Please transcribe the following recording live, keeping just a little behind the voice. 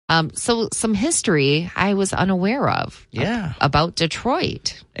So some history I was unaware of. Yeah. About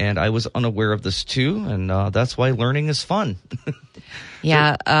Detroit. And I was unaware of this too, and that's why learning is fun.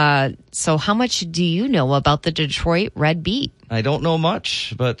 Yeah. So how much do you know about the Detroit red beet? I don't know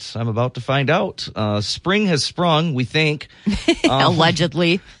much, but I'm about to find out. Spring has sprung, we think.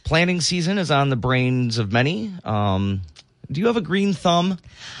 Allegedly. Planting season is on the brains of many. Do you have a green thumb?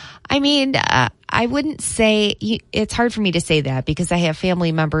 I mean, I wouldn't say it's hard for me to say that because I have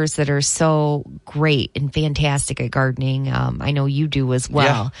family members that are so great and fantastic at gardening. I know you do as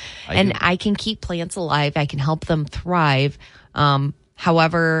well. Yeah, I can keep plants alive. I can help them thrive.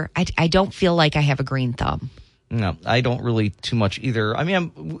 However, I don't feel like I have a green thumb. No, I don't really too much either. I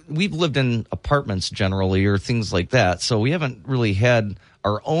mean, we've lived in apartments generally or things like that, so we haven't really had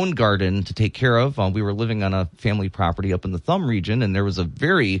our own garden to take care of. We were living on a family property up in the Thumb region, and there was a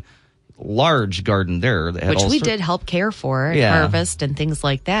very large garden there. That had Which we did help care for, harvest and things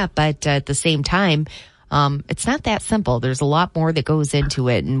like that, but at the same time, it's not that simple. There's a lot more that goes into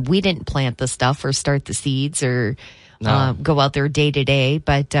it, and we didn't plant the stuff or start the seeds or go out there day to day,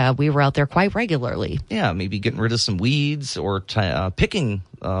 but we were out there quite regularly. Yeah, maybe getting rid of some weeds or picking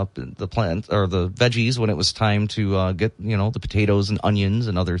the plants or the veggies when it was time to get, the potatoes and onions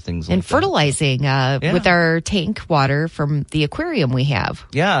and other things like that. And fertilizing with our tank water from the aquarium we have.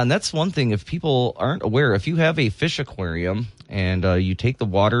 Yeah, and that's one thing. If people aren't aware, if you have a fish aquarium and you take the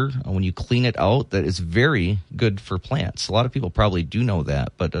water, when you clean it out, that is very good for plants. A lot of people probably do know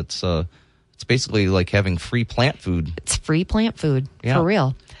that, but it's basically like having free plant food. It's free plant food, for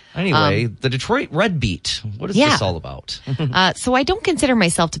real. Anyway, the Detroit red beet. What is this all about? So I don't consider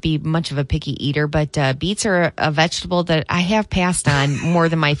myself to be much of a picky eater, but beets are a vegetable that I have passed on more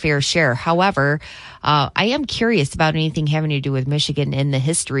than my fair share. However, I am curious about anything having to do with Michigan and the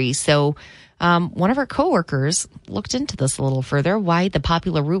history. So one of our coworkers looked into this a little further, why the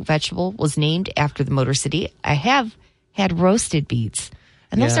popular root vegetable was named after the Motor City. I have had roasted beets.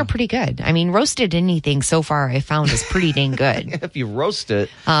 And those are pretty good. I mean, roasted anything so far I found is pretty dang good. If you roast it.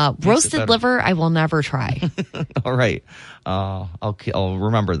 Roasted liver, I will never try. All right. I'll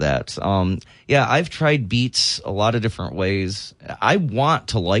remember that. I've tried beets a lot of different ways. I want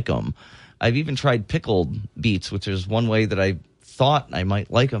to like them. I've even tried pickled beets, which is one way that I thought I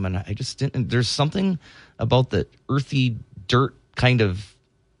might like them, and I just didn't. There's something about the earthy dirt kind of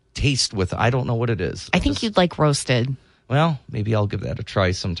taste with. I don't know what it is. I think you'd like roasted. Well, maybe I'll give that a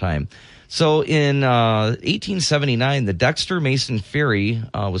try sometime. So in 1879, the Dexter Mason Ferry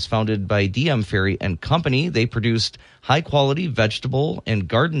was founded by D.M. Ferry and Company. They produced high-quality vegetable and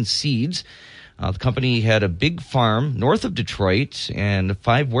garden seeds. The company had a big farm north of Detroit and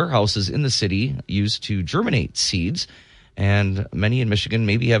 5 warehouses in the city used to germinate seeds. And many in Michigan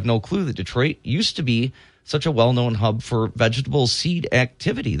maybe have no clue that Detroit used to be such a well-known hub for vegetable seed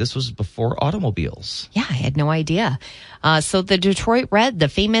activity. This was before automobiles. Yeah, I had no idea. So the Detroit Red, the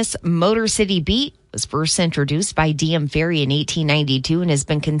famous Motor City beet, was first introduced by D.M. Ferry in 1892 and has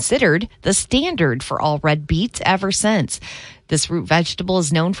been considered the standard for all red beets ever since. This root vegetable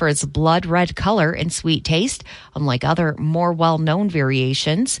is known for its blood red color and sweet taste, unlike other more well-known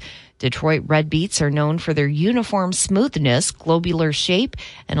variations. Detroit red beets are known for their uniform smoothness, globular shape,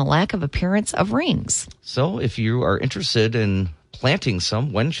 and a lack of appearance of rings. So if you are interested in planting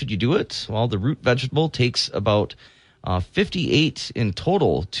some, when should you do it? Well, the root vegetable takes about 58 in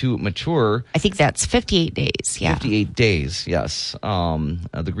total to mature. I think that's 58 days, 58 days, yes.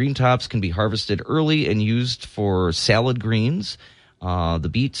 The green tops can be harvested early and used for salad greens. The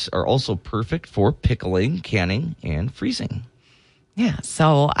beets are also perfect for pickling, canning, and freezing. Yeah,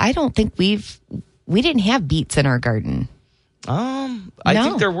 so I don't think we didn't have beets in our garden. I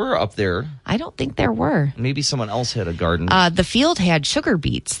think there were up there. I don't think there were. Maybe someone else had a garden. The field had sugar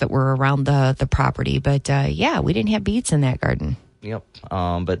beets that were around the property, but we didn't have beets in that garden. Yep.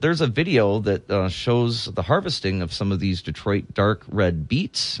 But there's a video that shows the harvesting of some of these Detroit dark red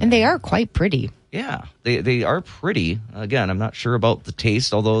beets. And they are quite pretty. Yeah, they are pretty. Again, I'm not sure about the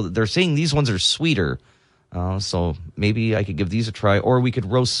taste, although they're saying these ones are sweeter. So maybe I could give these a try, or we could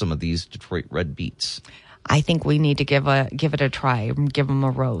roast some of these Detroit red beets. I think we need to give it a try, give them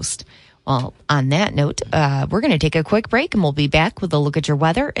a roast. Well, on that note, we're going to take a quick break, and we'll be back with a look at your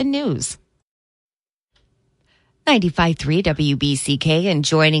weather and news. 95.3 WBCK, and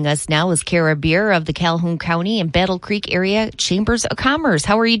joining us now is Kara Beer of the Calhoun County and Battle Creek Area Chambers of Commerce.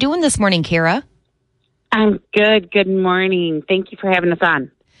 How are you doing this morning, Kara? I'm good. Good morning. Thank you for having us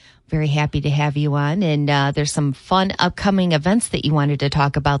on. Very happy to have you on, and there's some fun upcoming events that you wanted to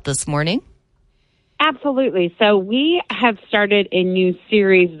talk about this morning. Absolutely. So we have started a new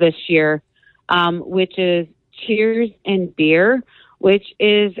series this year, which is Cheers and Beer, which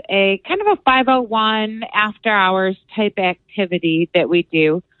is a kind of a 501 after hours type activity that we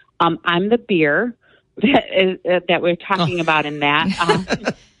do. I'm the beer that we're talking about in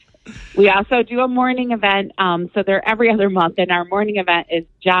that. We also do a morning event. So they're every other month, and our morning event is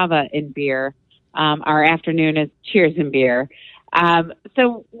Java and beer. Our afternoon is Cheers and beer.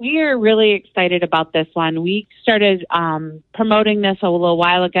 So we are really excited about this one. We started promoting this a little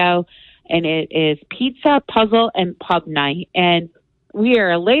while ago, and it is pizza, puzzle, and pub night. And we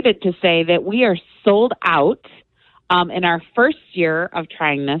are elated to say that we are sold out in our first year of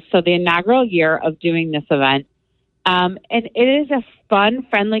trying this, so the inaugural year of doing this event. And it is a fun,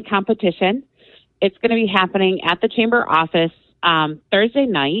 friendly competition. It's going to be happening at the Chamber office Thursday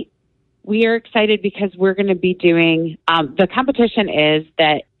night. We are excited because we're going to be doing, the competition is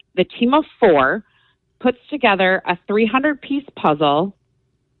that the team of 4 puts together a 300-piece puzzle,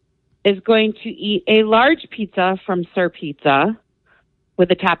 is going to eat a large pizza from Sir Pizza with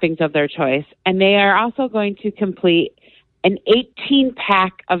the toppings of their choice, and they are also going to complete an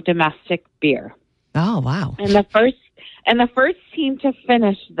 18-pack of domestic beer. Oh, wow. And the first team to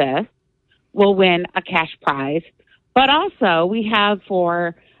finish this will win a cash prize. But also we have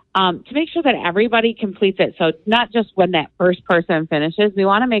for to make sure that everybody completes it. So not just when that first person finishes, we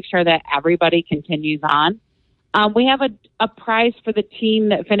want to make sure that everybody continues on. We have a prize for the team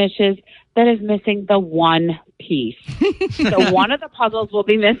that finishes that is missing the one piece. So one of the puzzles will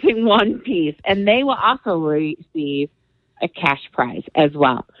be missing one piece, and they will also receive a cash prize as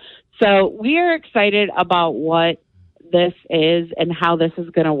well. So we are excited about what this is and how this is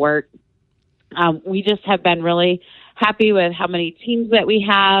going to work. We just have been really happy with how many teams that we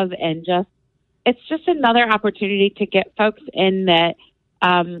have, and it's just another opportunity to get folks in that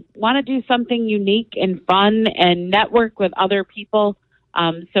want to do something unique and fun and network with other people.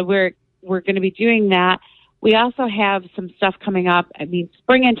 So we're going to be doing that. We also have some stuff coming up. I mean,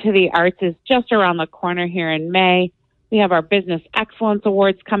 Spring into the Arts is just around the corner here in May. We have our Business Excellence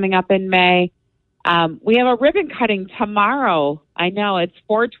Awards coming up in May. We have a ribbon cutting tomorrow. I know it's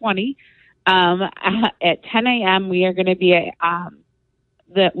 4/20. At 10 a.m. we are going to be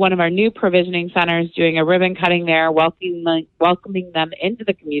at one of our new provisioning centers doing a ribbon cutting there, welcoming them into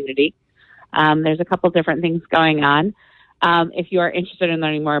the community. There's a couple different things going on. If you are interested in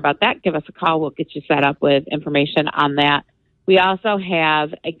learning more about that, give us a call. We'll get you set up with information on that. We also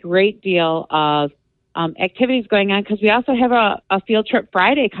have a great deal of activities going on because we also have a Field Trip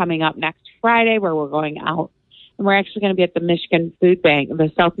Friday coming up next Friday where we're going out. And we're actually going to be at the Michigan Food Bank,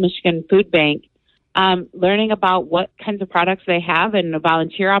 the South Michigan Food Bank, learning about what kinds of products they have and the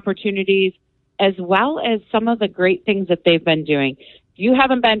volunteer opportunities, as well as some of the great things that they've been doing. If you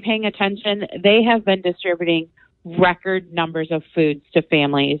haven't been paying attention, they have been distributing record numbers of foods to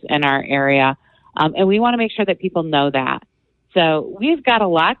families in our area. And we want to make sure that people know that. So we've got a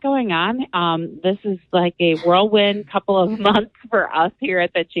lot going on. This is like a whirlwind couple of months for us here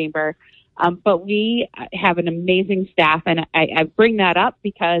at the Chamber. But we have an amazing staff, and I bring that up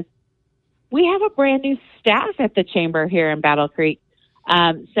because we have a brand new staff at the Chamber here in Battle Creek.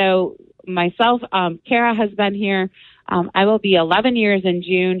 So myself, Kara has been here. I will be 11 years in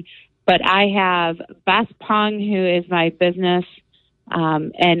June, but I have Beth Pung, who is my business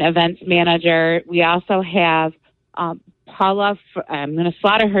and events manager. We also have Paula, I'm going to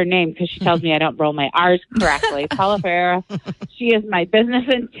slaughter her name because she tells me I don't roll my R's correctly. Paula Ferreira, she is my business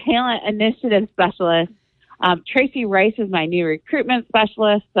and talent initiative specialist. Tracy Rice is my new recruitment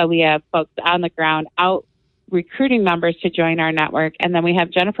specialist. So we have folks on the ground out recruiting members to join our network. And then we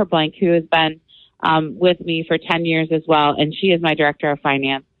have Jennifer Blank, who has been with me for 10 years as well. And she is my director of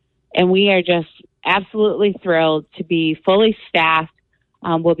finance. And we are just absolutely thrilled to be fully staffed.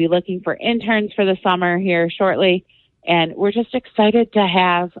 We'll be looking for interns for the summer here shortly. And we're just excited to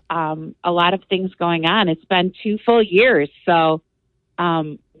have a lot of things going on. It's been 2 full years, so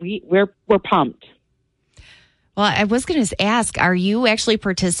we're pumped. Well, I was going to ask, are you actually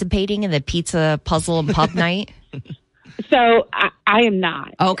participating in the pizza puzzle and pub night? So I am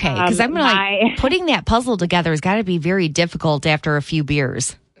not. Okay, because I'm like putting that puzzle together has got to be very difficult after a few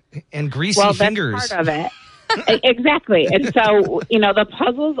beers and greasy fingers. That's part of it. Exactly, and so the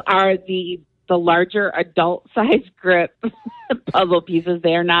puzzles are the larger adult-sized grip puzzle pieces.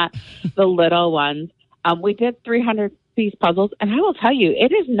 They are not the little ones. We did 300-piece puzzles, and I will tell you,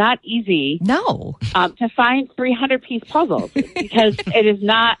 it is not easy to find 300-piece puzzles because it is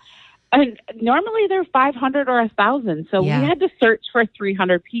not – normally they're 500 or 1,000, so we had to search for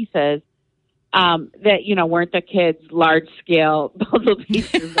 300 pieces that, weren't the kids' large-scale puzzle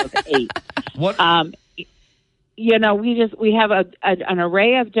pieces of 8. What? We have an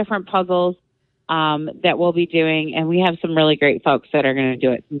array of different puzzles. that we'll be doing, and we have some really great folks that are going to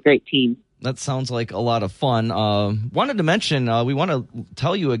do it, some great teams. That sounds like a lot of fun. Wanted to mention, we want to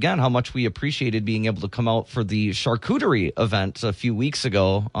tell you again how much we appreciated being able to come out for the charcuterie event a few weeks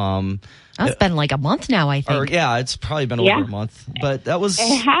ago. It's been like a month now, I think. It's probably been over a month. But that was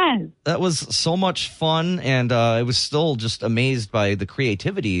so much fun, and I was still just amazed by the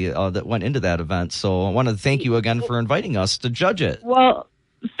creativity that went into that event. So I want to thank you again for inviting us to judge it. Well,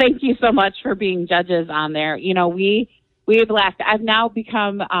 thank you so much for being judges on there. You know, we've laughed. I've now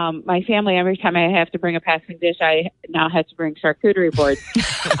become my family. Every time I have to bring a passing dish, I now have to bring charcuterie boards.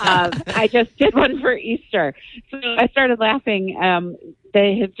 I just did one for Easter, so I started laughing.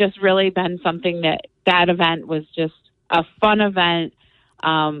 They have just really been something that event was just a fun event.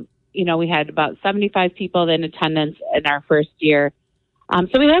 You know, we had about 75 people in attendance in our first year.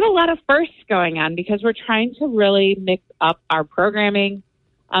 So we have a lot of firsts going on because we're trying to really mix up our programming.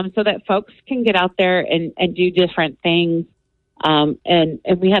 So that folks can get out there and do different things. And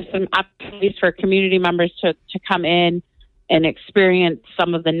we have some opportunities for community members to come in and experience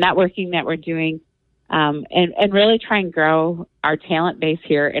some of the networking that we're doing, and really try and grow our talent base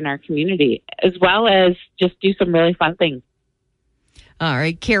here in our community, as well as just do some really fun things. All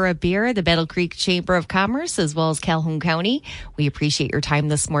right, Kara Beer, the Battle Creek Chamber of Commerce, as well as Calhoun County. We appreciate your time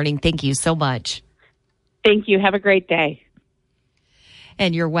this morning. Thank you so much. Thank you. Have a great day.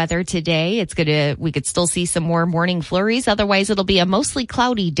 And your weather today, we could still see some more morning flurries. Otherwise, it'll be a mostly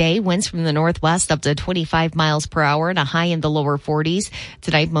cloudy day. Winds from the northwest up to 25 miles per hour and a high in the lower 40s.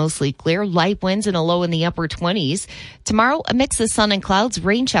 Tonight, mostly clear. Light winds and a low in the upper 20s. Tomorrow, a mix of sun and clouds.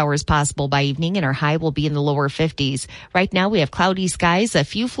 Rain showers possible by evening, and our high will be in the lower 50s. Right now, we have cloudy skies, a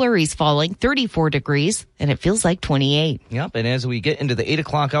few flurries falling, 34 degrees, and it feels like 28. Yep, and as we get into the 8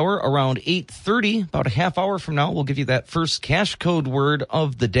 o'clock hour, around 8:30, about a half hour from now, we'll give you that first cash code word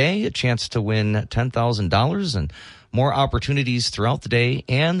of the day, a chance to win $10,000 and more opportunities throughout the day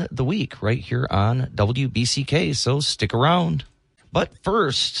and the week right here on WBCK, so stick around. But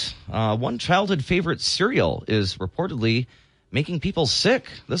first, one childhood favorite cereal is reportedly making people sick.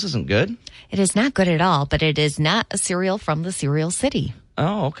 This isn't good. It is not good at all, but it is not a cereal from the Cereal City.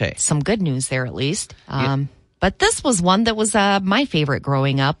 Oh, okay. Some good news there at least. But this was one that was my favorite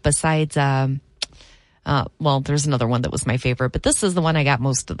growing up besides... well, there's another one that was my favorite, but this is the one I got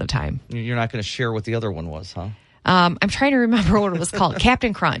most of the time. You're not going to share what the other one was, huh? I'm trying to remember what it was called.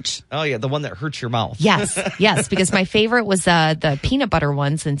 Captain Crunch. Oh, yeah, the one that hurts your mouth. Yes, because my favorite was the peanut butter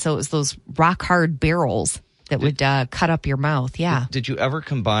ones, and so it was those rock-hard barrels that would cut up your mouth, yeah. Did you ever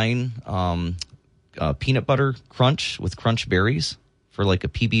combine peanut butter crunch with crunch berries for like a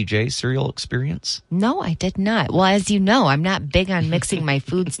PBJ cereal experience? No, I did not. Well, as you know, I'm not big on mixing my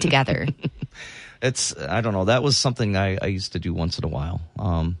foods together. I don't know. That was something I used to do once in a while.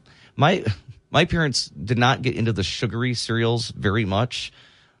 My parents did not get into the sugary cereals very much,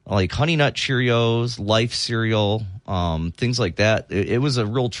 like Honey Nut Cheerios, Life cereal, things like that. It was a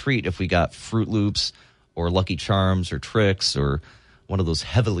real treat if we got Fruit Loops or Lucky Charms or Trix or one of those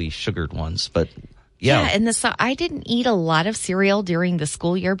heavily sugared ones. But yeah, and I didn't eat a lot of cereal during the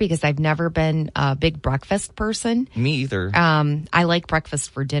school year because I've never been a big breakfast person. Me either. I like breakfast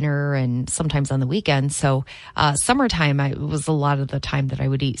for dinner and sometimes on the weekends. So summertime, it was a lot of the time that I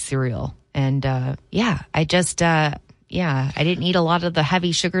would eat cereal. And I didn't eat a lot of the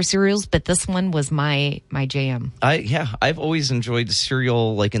heavy sugar cereals, but this one was my jam. I've always enjoyed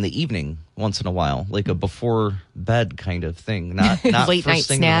cereal like in the evening once in a while, like a before bed kind of thing, not late night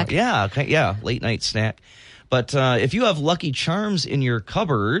snack. Late night snack. But if you have Lucky Charms in your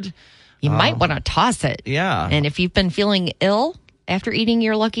cupboard, you might want to toss it. Yeah. And if you've been feeling ill after eating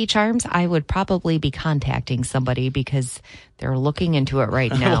your Lucky Charms, I would probably be contacting somebody because they're looking into it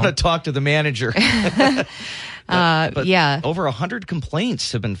right now. I want to talk to the manager. But over 100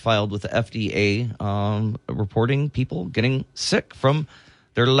 complaints have been filed with the FDA reporting people getting sick from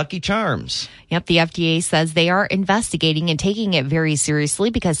their Lucky Charms. Yep, the FDA says they are investigating and taking it very seriously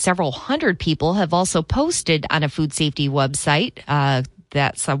because several hundred people have also posted on a food safety website.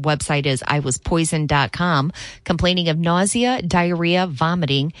 That website is iwaspoisoned.com, complaining of nausea, diarrhea,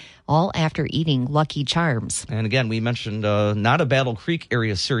 vomiting, all after eating Lucky Charms. And again, we mentioned not a Battle Creek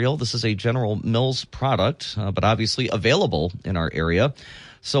area cereal. This is a General Mills product, but obviously available in our area.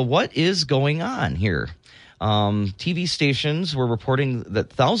 So what is going on here? TV stations were reporting that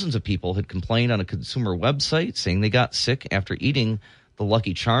thousands of people had complained on a consumer website saying they got sick after eating the the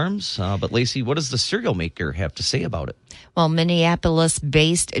Lucky Charms. But Lacey, what does the cereal maker have to say about it? Well,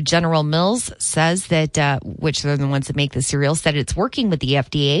 Minneapolis-based General Mills says that, which are the ones that make the cereal, said it's working with the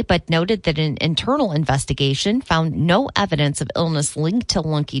FDA, but noted that an internal investigation found no evidence of illness linked to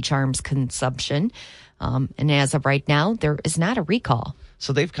Lucky Charms consumption. And as of right now, there is not a recall.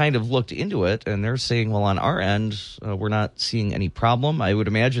 So they've kind of looked into it, and they're saying, well, on our end, we're not seeing any problem. I would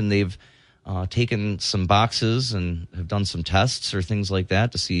imagine they've taken some boxes and have done some tests or things like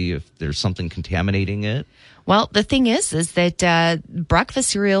that to see if there's something contaminating it. Well, the thing is that breakfast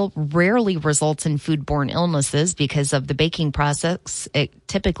cereal rarely results in foodborne illnesses because of the baking process. It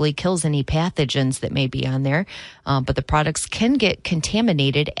typically kills any pathogens that may be on there, but the products can get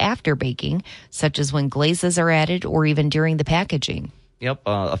contaminated after baking, such as when glazes are added or even during the packaging. Yep,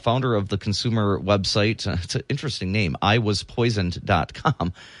 a founder of the consumer website, it's an interesting name,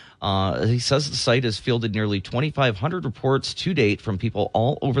 iwaspoisoned.com. He says the site has fielded nearly 2,500 reports to date from people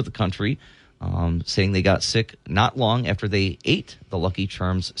all over the country, saying they got sick not long after they ate the Lucky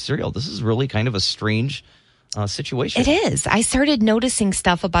Charms cereal. This is really kind of a strange situation. It is. I started noticing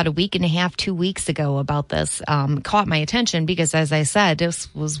stuff about a week and a half, 2 weeks ago about this. Caught my attention because, as I said,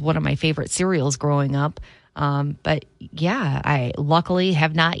 this was one of my favorite cereals growing up. But yeah, I luckily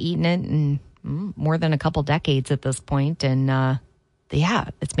have not eaten it in more than a couple decades at this point. And yeah,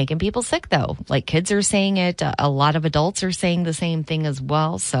 it's making people sick, though. Like, kids are saying it. A lot of adults are saying the same thing as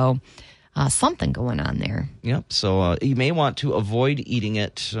well. So something going on there. Yep. So you may want to avoid eating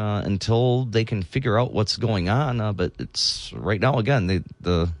it until they can figure out what's going on. But it's right now, again,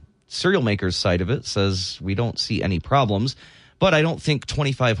 the cereal maker's side of it says we don't see any problems. But I don't think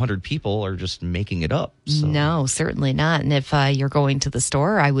 2,500 people are just making it up. So. No, certainly not. And if you're going to the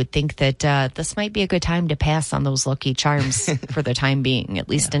store, I would think that this might be a good time to pass on those Lucky Charms for the time being, at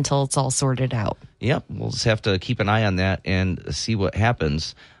least until it's all sorted out. Yep, we'll just have to keep an eye on that and see what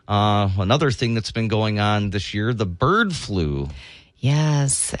happens. Another thing that's been going on this year, the bird flu.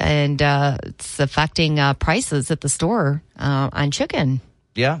 Yes, and it's affecting prices at the store on chicken.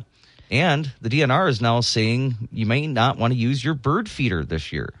 Yeah. And the DNR is now saying you may not want to use your bird feeder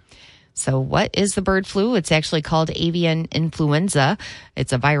this year. So what is the bird flu? It's actually called avian influenza.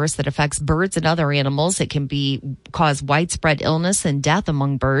 It's a virus that affects birds and other animals. It can cause widespread illness and death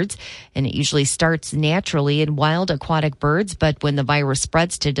among birds, and it usually starts naturally in wild aquatic birds. But when the virus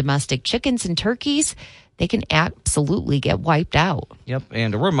spreads to domestic chickens and turkeys, they can absolutely get wiped out. Yep,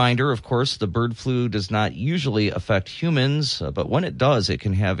 and a reminder, of course, the bird flu does not usually affect humans, but when it does, it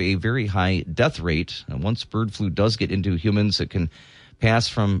can have a very high death rate. And once bird flu does get into humans, it can pass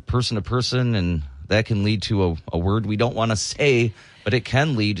from person to person, and that can lead to a word we don't want to say, but it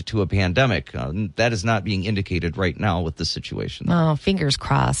can lead to a pandemic. That is not being indicated right now with this situation. Oh, fingers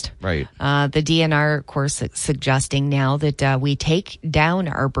crossed. Right. The DNR, of course, suggesting now that we take down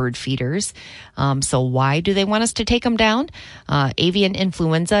our bird feeders. So why do they want us to take them down? Avian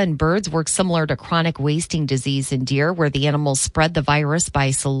influenza in birds works similar to chronic wasting disease in deer, where the animals spread the virus by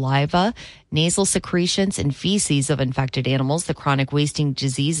saliva, nasal secretions, and feces of infected animals. The chronic wasting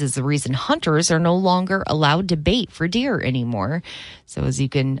disease is the reason hunters are no longer allowed to bait for deer anymore. So as you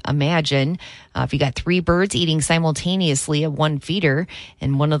can imagine, if you got 3 birds eating simultaneously at one feeder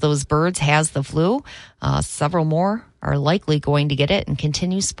and one of those birds has the flu, several more are likely going to get it and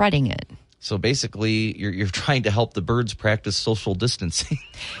continue spreading it. So basically, you're trying to help the birds practice social distancing.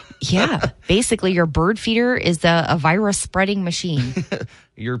 Yeah, basically your bird feeder is a virus spreading machine.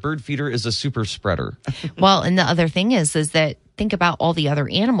 Your bird feeder is a super spreader. Well, and the other thing is that think about all the other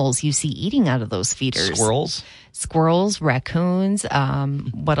animals you see eating out of those feeders. Squirrels, raccoons,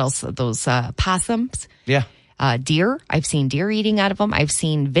 what else? Those possums. Yeah. Deer. I've seen deer eating out of them. I've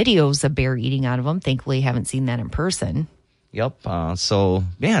seen videos of bear eating out of them. Thankfully, haven't seen that in person. Yep. So,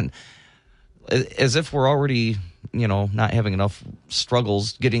 man, as if we're already, not having enough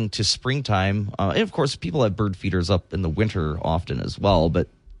struggles getting to springtime. And of course, people have bird feeders up in the winter often as well. But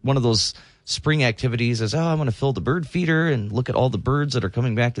one of those spring activities is, I'm going to fill the bird feeder and look at all the birds that are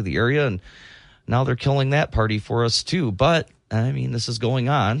coming back to the area. And now they're killing that party for us too. But I mean, this is going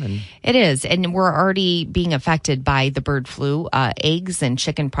on. And it is. And we're already being affected by the bird flu. Eggs and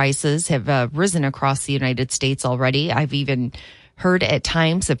chicken prices have risen across the United States already. I've even heard at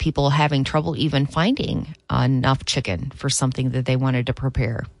times of people having trouble even finding enough chicken for something that they wanted to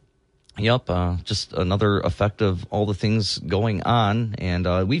prepare. Yep, just another effect of all the things going on.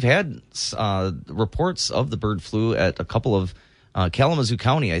 And we've had reports of the bird flu at a couple of Kalamazoo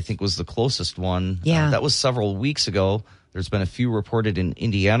County, I think, was the closest one. Yeah. That was several weeks ago. There's been a few reported in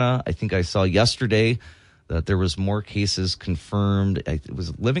Indiana. I think I saw yesterday that there was more cases confirmed. It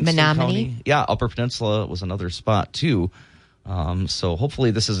was Livingston Menominee? County. Yeah, Upper Peninsula was another spot, too. So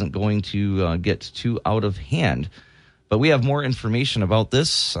hopefully this isn't going to get too out of hand. But we have more information about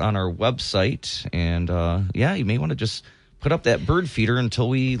this on our website. And, you may want to just put up that bird feeder until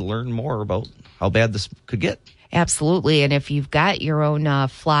we learn more about how bad this could get. Absolutely. And if you've got your own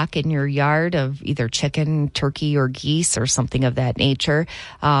flock in your yard of either chicken, turkey, or geese or something of that nature,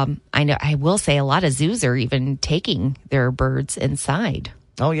 I will say a lot of zoos are even taking their birds inside.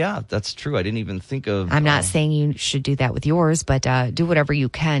 Oh, yeah, that's true. I didn't even think of... I'm not saying you should do that with yours, but do whatever you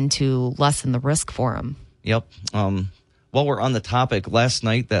can to lessen the risk for them. Yep. While we're on the topic, last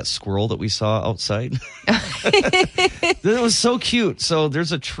night, that squirrel that we saw outside, it was so cute. So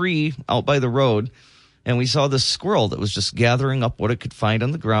there's a tree out by the road, and we saw this squirrel that was just gathering up what it could find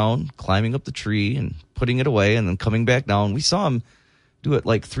on the ground, climbing up the tree and putting it away, and then coming back down. We saw him do it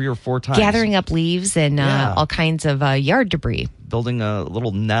like 3 or 4 times. Gathering up leaves and all kinds of yard debris. Building a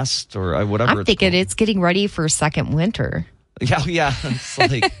little nest or whatever. I'm thinking it's getting ready for second winter. Yeah. It's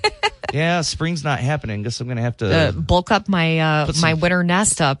like, spring's not happening. Guess I'm going to have to bulk up my my winter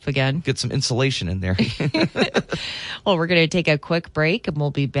nest up again. Get some insulation in there. Well, we're going to take a quick break, and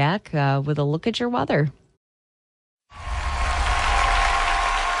we'll be back with a look at your weather.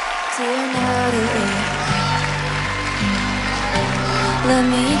 Let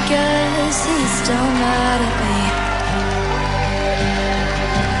me guess, he's still mad at me.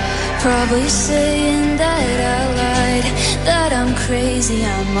 Probably saying that I lied, that I'm crazy,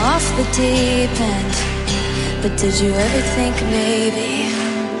 I'm off the deep end. But did you ever think maybe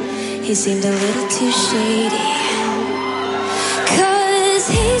he seemed a little too shady? 'Cause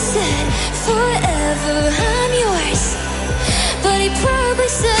he said forever I'm yours, but he probably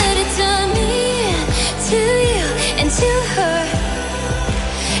said it to me and to you and to her.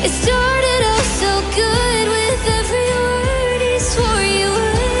 It started off so good with every word he swore you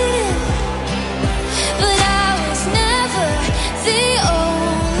would, but I was never the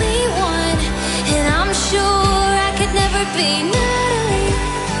only one, and I'm sure I could never be Natalie.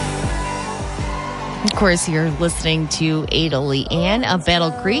 Of course, you're listening to Ada LeAnn of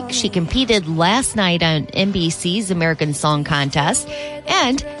Battle Creek. She competed last night on NBC's American Song Contest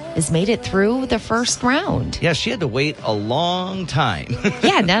and has made it through the first round. Yeah, she had to wait a long time.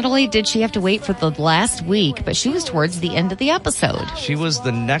 Yeah, not only did she have to wait for the last week, but she was towards the end of the episode. She was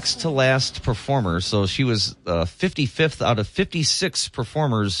the next to last performer, so she was 55th out of 56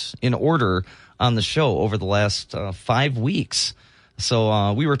 performers in order on the show over the last 5 weeks.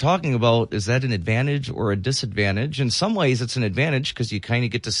 So we were talking about, is that an advantage or a disadvantage? In some ways, it's an advantage because you kind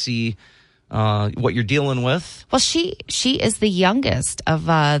of get to see what you're dealing with. Well, she is the youngest of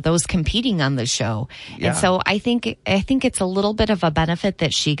those competing on the show. Yeah. And so I think it's a little bit of a benefit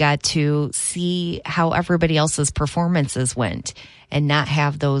that she got to see how everybody else's performances went and not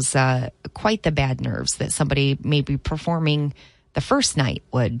have those quite the bad nerves that somebody maybe performing the first night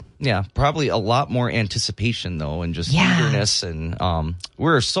would. Yeah, probably a lot more anticipation though, and just eagerness. And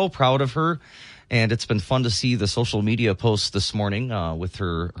we're so proud of her. And it's been fun to see the social media posts this morning with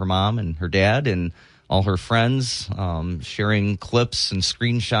her mom and her dad and all her friends sharing clips and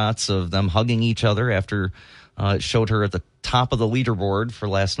screenshots of them hugging each other after it showed her at the top of the leaderboard for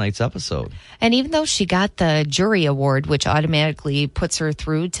last night's episode. And even though she got the jury award, which automatically puts her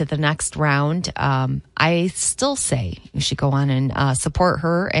through to the next round, I still say you should go on and support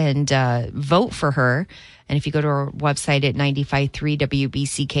her and vote for her. And if you go to our website at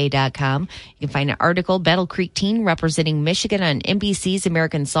 953wbck.com, you can find an article, Battle Creek Teen representing Michigan on NBC's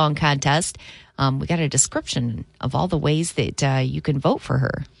American Song Contest. We got a description of all the ways that you can vote for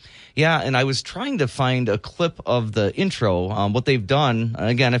her. Yeah, and I was trying to find a clip of the intro. What they've done,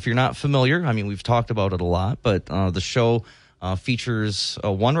 again, if you're not familiar, I mean, we've talked about it a lot, but the show features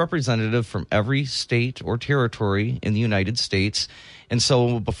one representative from every state or territory in the United States. And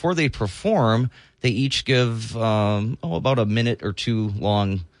so before they perform, they each give about a minute or two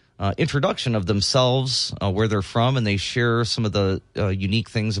long introduction of themselves, where they're from, and they share some of the unique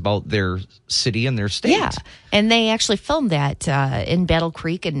things about their city and their state. Yeah, and they actually filmed that in Battle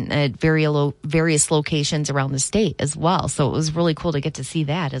Creek and at various locations around the state as well. So it was really cool to get to see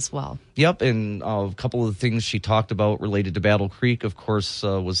that as well. Yep, and a couple of the things she talked about related to Battle Creek, of course,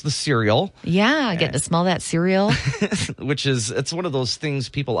 was the cereal. Yeah, getting to smell that cereal. Which it's one of those things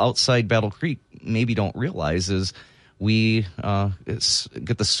people outside Battle Creek maybe don't realize is we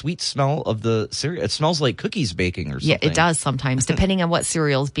get the sweet smell of the cereal. It smells like cookies baking or something. Yeah, it does sometimes, depending on what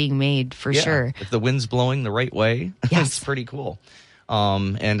cereal is being made, for sure. If the wind's blowing the right way, yes. It's pretty cool.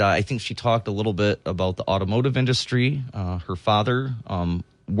 And I think she talked a little bit about the automotive industry. Her father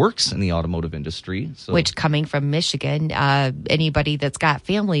works in the automotive industry. So, Which, coming from Michigan, anybody that's got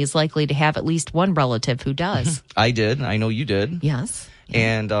family is likely to have at least one relative who does. I did. I know you did. Yes.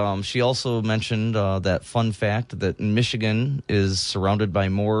 And she also mentioned that fun fact that Michigan is surrounded by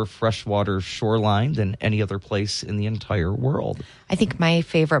more freshwater shoreline than any other place in the entire world. I think my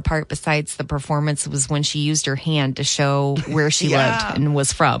favorite part besides the performance was when she used her hand to show where she lived and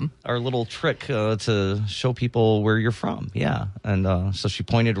was from. Our little trick to show people where you're from. Yeah. And so she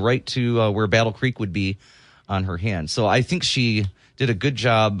pointed right to where Battle Creek would be on her hand. So I think she did a good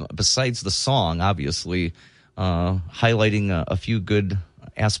job, besides the song, obviously, highlighting a few good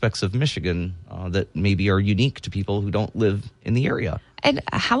aspects of Michigan that maybe are unique to people who don't live in the area. And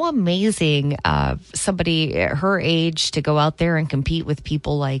how amazing somebody her age to go out there and compete with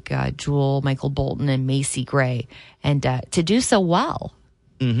people like Jewel, Michael Bolton, and Macy Gray, and to do so well.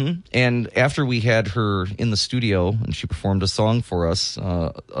 Mm-hmm. And after we had her in the studio and she performed a song for us,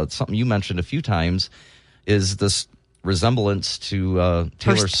 something you mentioned a few times is this resemblance to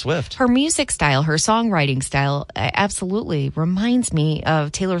Taylor Swift. Her music style, her songwriting style absolutely reminds me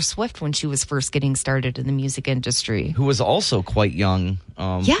of Taylor Swift when she was first getting started in the music industry. Who was also quite young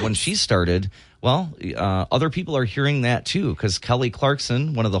when she started. Well, other people are hearing that too, because Kelly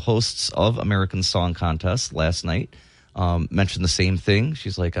Clarkson, one of the hosts of American Song Contest last night, mentioned the same thing.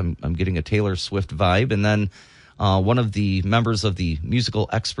 She's like, I'm getting a Taylor Swift vibe. And then one of the members of the musical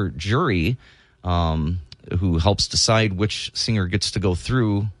expert jury, who helps decide which singer gets to go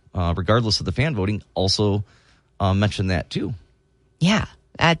through, regardless of the fan voting, also mentioned that too. Yeah.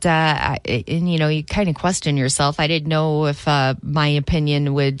 And you kind of question yourself. I didn't know if my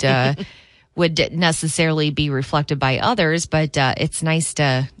opinion would necessarily be reflected by others, but it's nice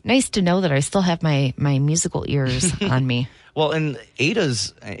to know that I still have my musical ears on me. Well, and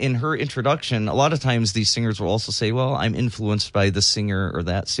Ada's, in her introduction, a lot of times these singers will also say, well, I'm influenced by this singer or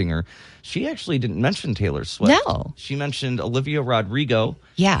that singer. She actually didn't mention Taylor Swift. No. She mentioned Olivia Rodrigo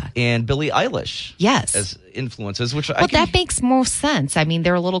and Billie Eilish as influences, which that makes more sense. I mean,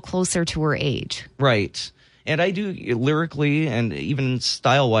 they're a little closer to her age. Right. And I do, lyrically and even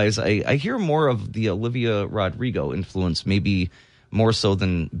style-wise, I hear more of the Olivia Rodrigo influence, maybe more so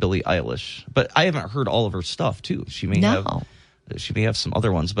than Billie Eilish. But I haven't heard all of her stuff, too. She may have some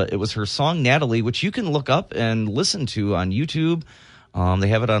other ones. But it was her song, Natalie, which you can look up and listen to on YouTube. They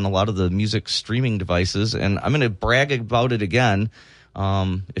have it on a lot of the music streaming devices. And I'm going to brag about it again.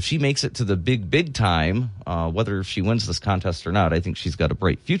 If she makes it to the big time, whether she wins this contest or not, I think she's got a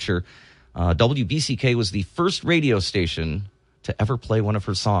bright future. WBCK was the first radio station to ever play one of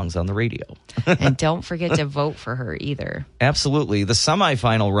her songs on the radio. And don't forget to vote for her either. Absolutely. The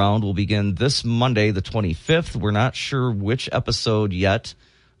semifinal round will begin this Monday, the 25th. We're not sure which episode yet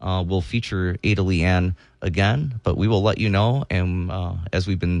will feature Ada LeAnn again, but we will let you know. And as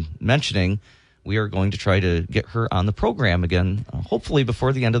we've been mentioning, we are going to try to get her on the program again, hopefully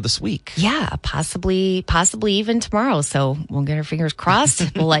before the end of this week. Yeah, possibly even tomorrow. So we'll get our fingers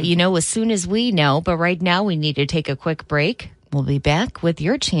crossed. We'll let you know as soon as we know. But right now we need to take a quick break. We'll be back with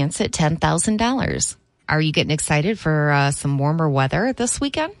your chance at $10,000. Are you getting excited for some warmer weather this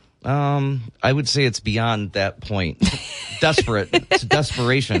weekend? I would say it's beyond that point. Desperate. It's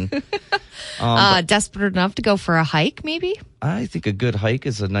desperation. Desperate enough to go for a hike, maybe? I think a good hike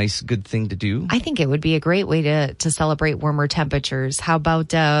is a good thing to do. I think it would be a great way to celebrate warmer temperatures. How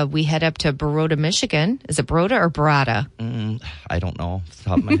about we head up to Baroda, Michigan? Is it Baroda or Barada? I don't know off the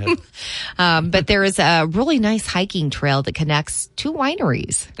top of my head. But there is a really nice hiking trail that connects two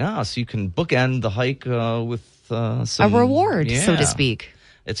wineries. So you can bookend the hike with some... a reward, so to speak.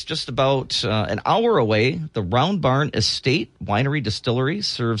 It's just about an hour away. The Round Barn Estate Winery Distillery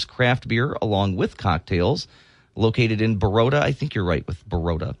serves craft beer along with cocktails. Located in Baroda, I think you're right with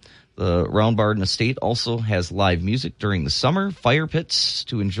Baroda. The Round Barn Estate also has live music during the summer, fire pits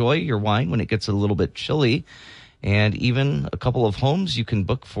to enjoy your wine when it gets a little bit chilly, and even a couple of homes you can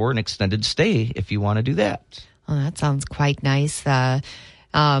book for an extended stay if you want to do that. Oh, that sounds quite nice.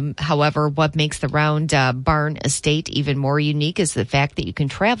 However, what makes the Round Barn Estate even more unique is the fact that you can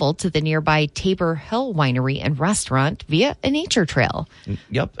travel to the nearby Tabor Hill Winery and Restaurant via a nature trail.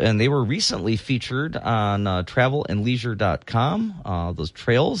 Yep, and they were recently featured on travelandleisure.com. Those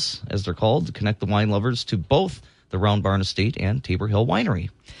trails, as they're called, connect the wine lovers to both the Round Barn Estate and Tabor Hill Winery.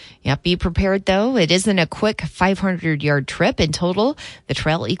 Yep, be prepared, though. It isn't a quick 500-yard trip. In total, the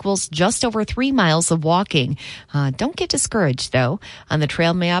trail equals just over 3 miles of walking. Don't get discouraged, though. On the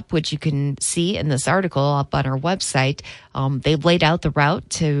trail map, which you can see in this article up on our website, they've laid out the route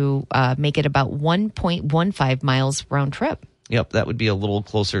to make it about 1.15 miles round trip. Yep, that would be a little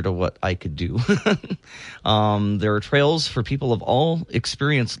closer to what I could do. There are trails for people of all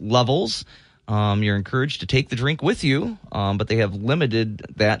experience levels. You're encouraged to take the drink with you, but they have limited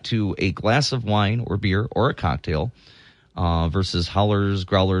that to a glass of wine or beer or a cocktail versus howlers,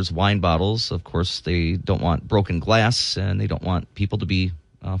 growlers, wine bottles. Of course, they don't want broken glass, and they don't want people to be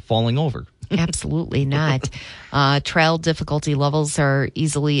falling over. Absolutely not. Trail difficulty levels are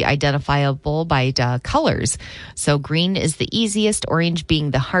easily identifiable by colors. So green is the easiest, orange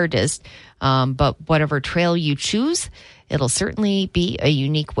being the hardest. But whatever trail you choose, it'll certainly be a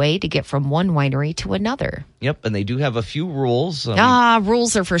unique way to get from one winery to another. Yep, and they do have a few rules.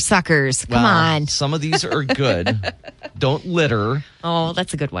 Rules are for suckers. Come on. Some of these are good. Don't litter. Oh,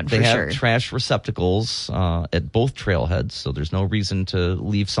 that's a good one They for have sure. trash receptacles at both trailheads, so there's no reason to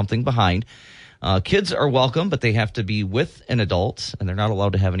leave something behind. Kids are welcome, but they have to be with an adult, and they're not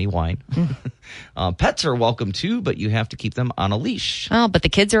allowed to have any wine. Pets are welcome too, but you have to keep them on a leash. Oh, but the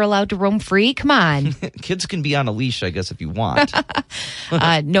kids are allowed to roam free? Come on. Kids can be on a leash, I guess, if you want.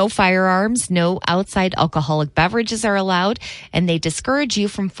 No firearms, no outside alcoholic beverages are allowed, and they discourage you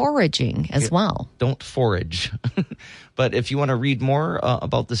from foraging as well. Don't forage. But if you want to read more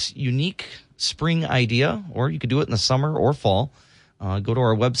about this unique spring idea, or you could do it in the summer or fall, go to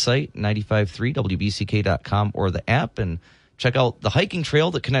our website, 953wbck.com, or the app, and check out the hiking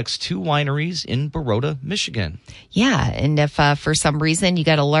trail that connects two wineries in Baroda, Michigan. Yeah, and if for some reason you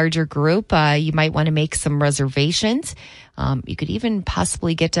got a larger group, you might want to make some reservations. You could even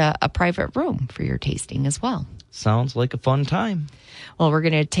possibly get a private room for your tasting as well. Sounds like a fun time. Well, we're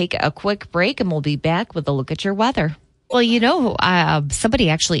going to take a quick break, and we'll be back with a look at your weather. Well, somebody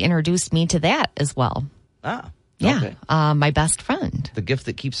actually introduced me to that as well. Yeah, okay. My best friend. The gift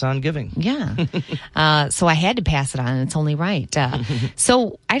that keeps on giving. Yeah. So I had to pass it on. It's only right.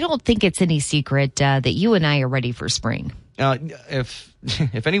 So I don't think it's any secret that you and I are ready for spring.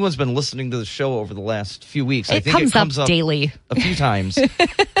 If anyone's been listening to the show over the last few weeks, I think comes it comes up daily. A few times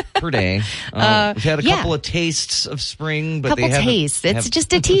per day. We've had a couple of tastes of spring, but It's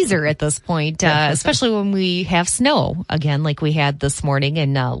just a teaser at this point, especially when we have snow again, like we had this morning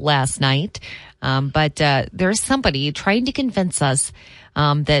and last night. But there's somebody trying to convince us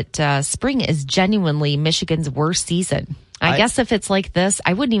that spring is genuinely Michigan's worst season. I guess if it's like this,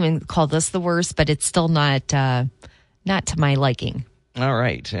 I wouldn't even call this the worst, but it's still not to my liking. All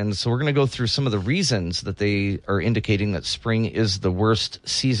right. And so we're going to go through some of the reasons that they are indicating that spring is the worst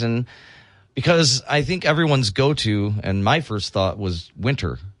season, because I think everyone's go-to, and my first thought was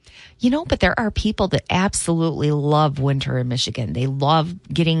winter. But there are people that absolutely love winter in Michigan. They love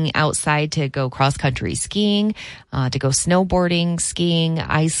getting outside to go cross-country skiing, to go snowboarding, skiing,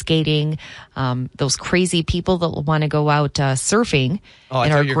 ice skating. Those crazy people that want to go out surfing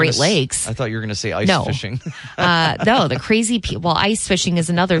in our Great Lakes. I thought you were going to say ice fishing. No, the crazy people. Well, ice fishing is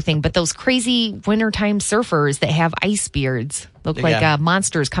another thing, but those crazy wintertime surfers that have ice beards look like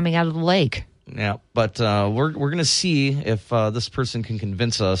monsters coming out of the lake. Yeah, but we're going to see if this person can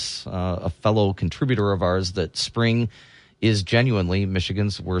convince us, a fellow contributor of ours, that spring is genuinely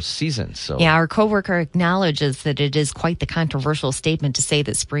Michigan's worst season. So yeah, our coworker acknowledges that it is quite the controversial statement to say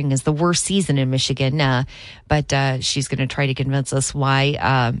that spring is the worst season in Michigan. But she's going to try to convince us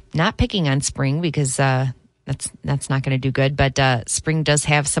why. Not picking on spring, because that's not going to do good. But spring does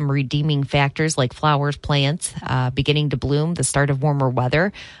have some redeeming factors like flowers, plants beginning to bloom, the start of warmer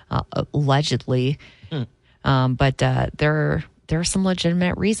weather, allegedly. But there are some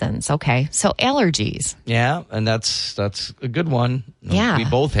legitimate reasons. Okay, so allergies. Yeah, and that's a good one. Yeah, we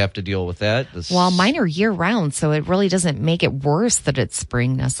both have to deal with that. Well, mine are year round, so it really doesn't make it worse that it's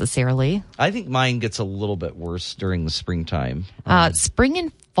spring necessarily. I think mine gets a little bit worse during the springtime. Spring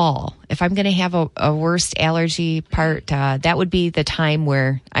and fall. If I'm going to have a worst allergy part, that would be the time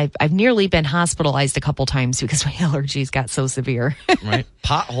where I've nearly been hospitalized a couple times because my allergies got so severe. Right.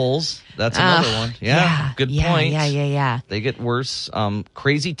 Potholes. That's another one. Yeah. Good point. Yeah. They get worse.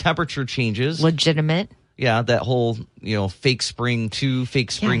 Crazy temperature changes. Legitimate. Yeah, that whole, fake spring 2,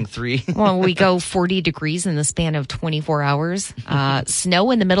 fake spring 3. Well, we go 40 degrees in the span of 24 hours. Snow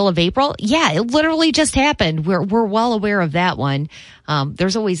in the middle of April. Yeah, it literally just happened. We're well aware of that one.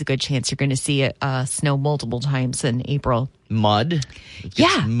 There's always a good chance you're going to see it snow multiple times in April. Mud. It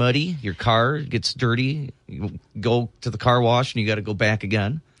gets muddy. Your car gets dirty. You go to the car wash and you got to go back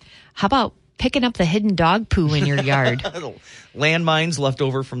again. How about picking up the hidden dog poo in your yard? Landmines left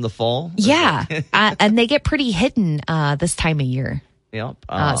over from the fall. Yeah, and they get pretty hidden this time of year. Yep.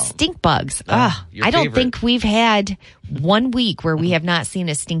 Stink bugs. I don't think we've had 1 week where we have not seen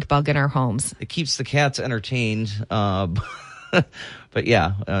a stink bug in our homes. It keeps the cats entertained. But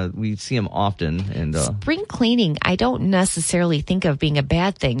yeah, we see them often. And spring cleaning, I don't necessarily think of being a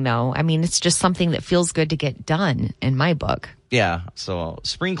bad thing, though. I mean, it's just something that feels good to get done in my book. Yeah, so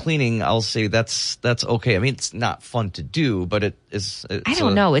spring cleaning, I'll say that's okay. I mean, it's not fun to do, but it's I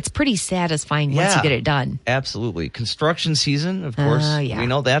don't know. It's pretty satisfying once you get it done. Absolutely. Construction season, of course. We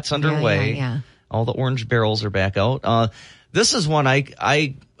know that's underway. Yeah. All the orange barrels are back out. This is one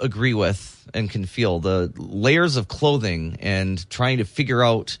I agree with and can feel, the layers of clothing and trying to figure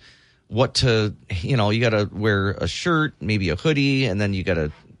out what to, you got to wear a shirt, maybe a hoodie, and then you got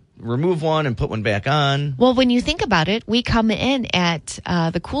to remove one and put one back on. Well, when you think about it, we come in at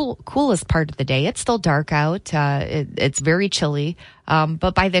the coolest part of the day. It's still dark out. It's very chilly.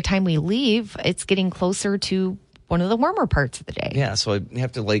 But by the time we leave, it's getting closer to one of the warmer parts of the day. Yeah, so I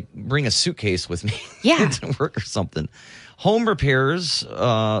have to bring a suitcase with me to work or something. Home repairs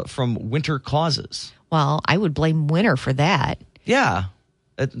from winter causes. Well, I would blame winter for that. Yeah.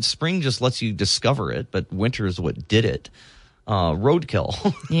 Spring just lets you discover it, but winter is what did it.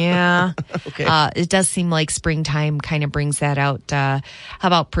 Roadkill. Yeah. Okay. It does seem like springtime kind of brings that out. How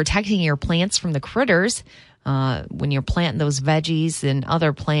about protecting your plants from the critters? When you're planting those veggies and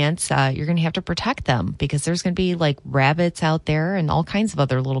other plants, you're going to have to protect them because there's going to be rabbits out there and all kinds of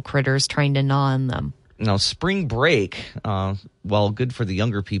other little critters trying to gnaw on them. Now, spring break, good for the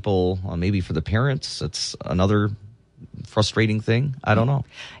younger people, maybe for the parents. It's another frustrating thing. I don't know.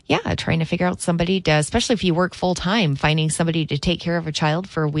 Yeah, trying to figure out somebody to, especially if you work full time, finding somebody to take care of a child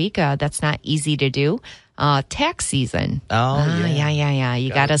for a week, that's not easy to do. Tax season. Oh, yeah.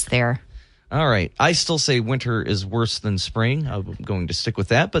 You got us there. All right. I still say winter is worse than spring. I'm going to stick with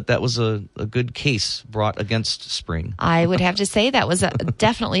that, but that was a good case brought against spring. I would have to say that was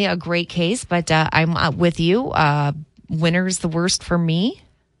definitely a great case, but I'm with you. Winter's the worst for me,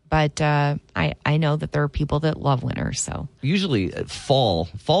 but I know that there are people that love winter. So usually fall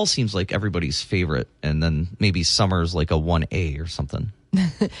seems like everybody's favorite, and then maybe summer's like a 1A or something.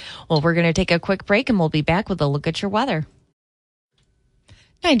 Well, we're going to take a quick break, and we'll be back with a look at your weather.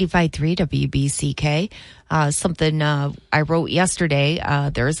 95.3 WBCK. Something I wrote yesterday.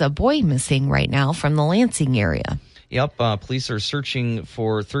 There's a boy missing right now from the Lansing area. Yep. Police are searching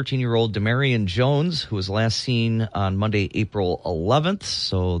for 13-year-old Demarion Jones, who was last seen on Monday, April 11th.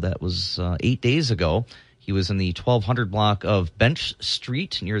 So that was 8 days ago. He was in the 1200 block of Bench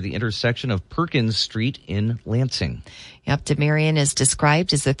Street near the intersection of Perkins Street in Lansing. Yep, Demarion is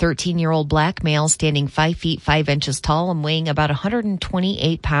described as a 13-year-old black male standing 5 feet 5 inches tall and weighing about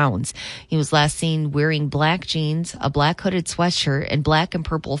 128 pounds. He was last seen wearing black jeans, a black hooded sweatshirt, and black and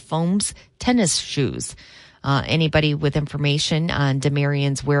purple foams tennis shoes. Anybody with information on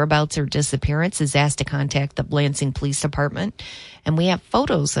Demarion's whereabouts or disappearance is asked to contact the Lansing Police Department. And we have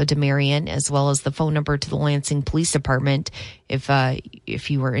photos of Demarion as well as the phone number to the Lansing Police Department. If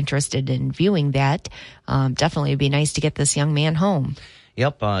you were interested in viewing that, definitely it'd be nice to get this young man home.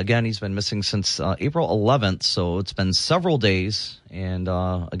 Yep. Again, he's been missing since April 11th, so it's been several days. And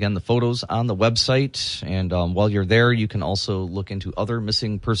again, the photos on the website. And while you're there, you can also look into other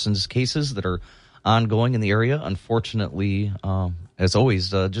missing persons cases that are ongoing in the area. Unfortunately, as always,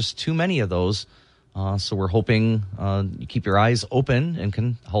 just too many of those. So we're hoping you keep your eyes open and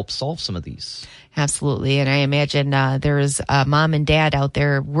can help solve some of these. Absolutely. And I imagine there's a mom and dad out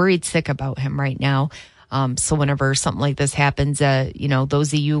there worried sick about him right now. So whenever something like this happens,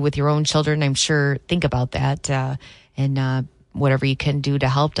 those of you with your own children, I'm sure, think about that and whatever you can do to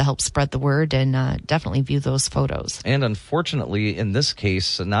help spread the word, and definitely view those photos. And unfortunately, in this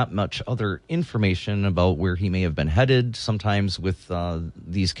case, not much other information about where he may have been headed. Sometimes with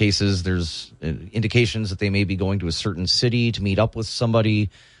these cases, there's indications that they may be going to a certain city to meet up with somebody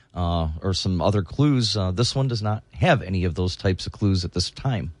or some other clues. This one does not have any of those types of clues at this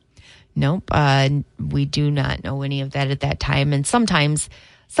time. Nope. We do not know any of that at that time. And sometimes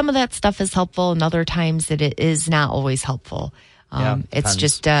some of that stuff is helpful, and other times that it is not always helpful. It's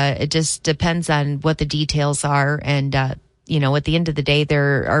just, it just depends on what the details are. And, at the end of the day,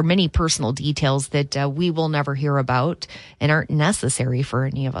 there are many personal details that we will never hear about and aren't necessary for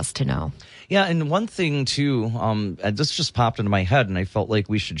any of us to know. Yeah. And one thing too, this just popped into my head and I felt like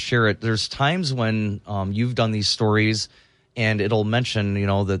we should share it. There's times when, you've done these stories and it'll mention,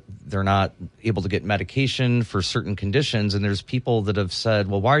 that they're not able to get medication for certain conditions. And there's people that have said,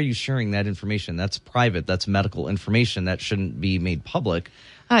 well, why are you sharing that information? That's private. That's medical information. That shouldn't be made public.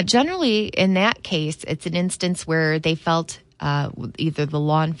 Generally, in that case, it's an instance where they felt either the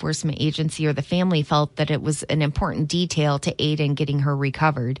law enforcement agency or the family felt that it was an important detail to aid in getting her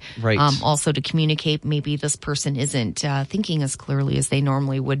recovered. Right. Also to communicate maybe this person isn't thinking as clearly as they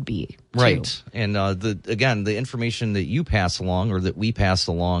normally would be. Too. Right. And the information that you pass along or that we pass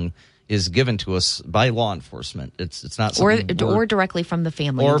along is given to us by law enforcement. It's not something or directly from the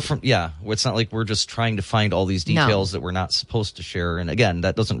family. It's not like we're just trying to find all these details that we're not supposed to share. And again,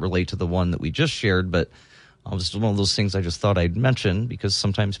 that doesn't relate to the one that we just shared, but just one of those things I just thought I'd mention because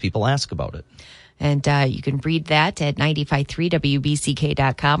sometimes people ask about it. And you can read that at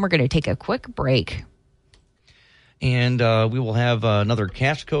 953wbck.com. We're going to take a quick break. And we will have another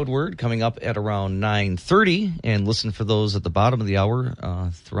cash code word coming up at around 9:30, and listen for those at the bottom of the hour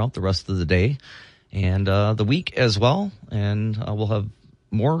throughout the rest of the day and the week as well. And we'll have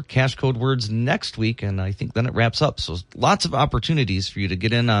more cash code words next week, and I think then it wraps up. So lots of opportunities for you to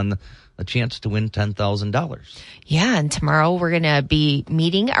get in on a chance to win $10,000. Yeah, and tomorrow we're going to be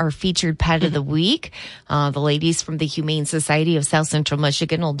meeting our featured pet of the week. The ladies from the Humane Society of South Central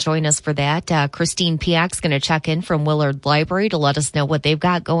Michigan will join us for that. Christine Piak's going to check in from Willard Library to let us know what they've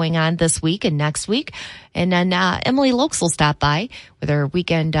got going on this week and next week. And then Emily Lokes will stop by with her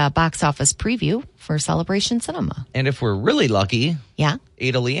weekend box office preview for Celebration Cinema. And if we're really lucky,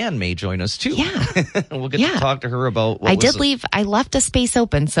 Ada LeAnn may join us too. Yeah. We'll get to talk to her about what I left a space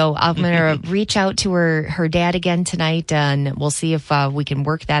open, so I'm going to reach out to her dad again tonight, and we'll see if we can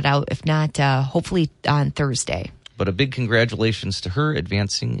work that out. If not, hopefully on Thursday. But a big congratulations to her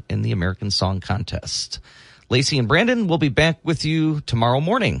advancing in the American Song Contest. Lacey and Brandon will be back with you tomorrow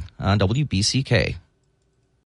morning on WBCK.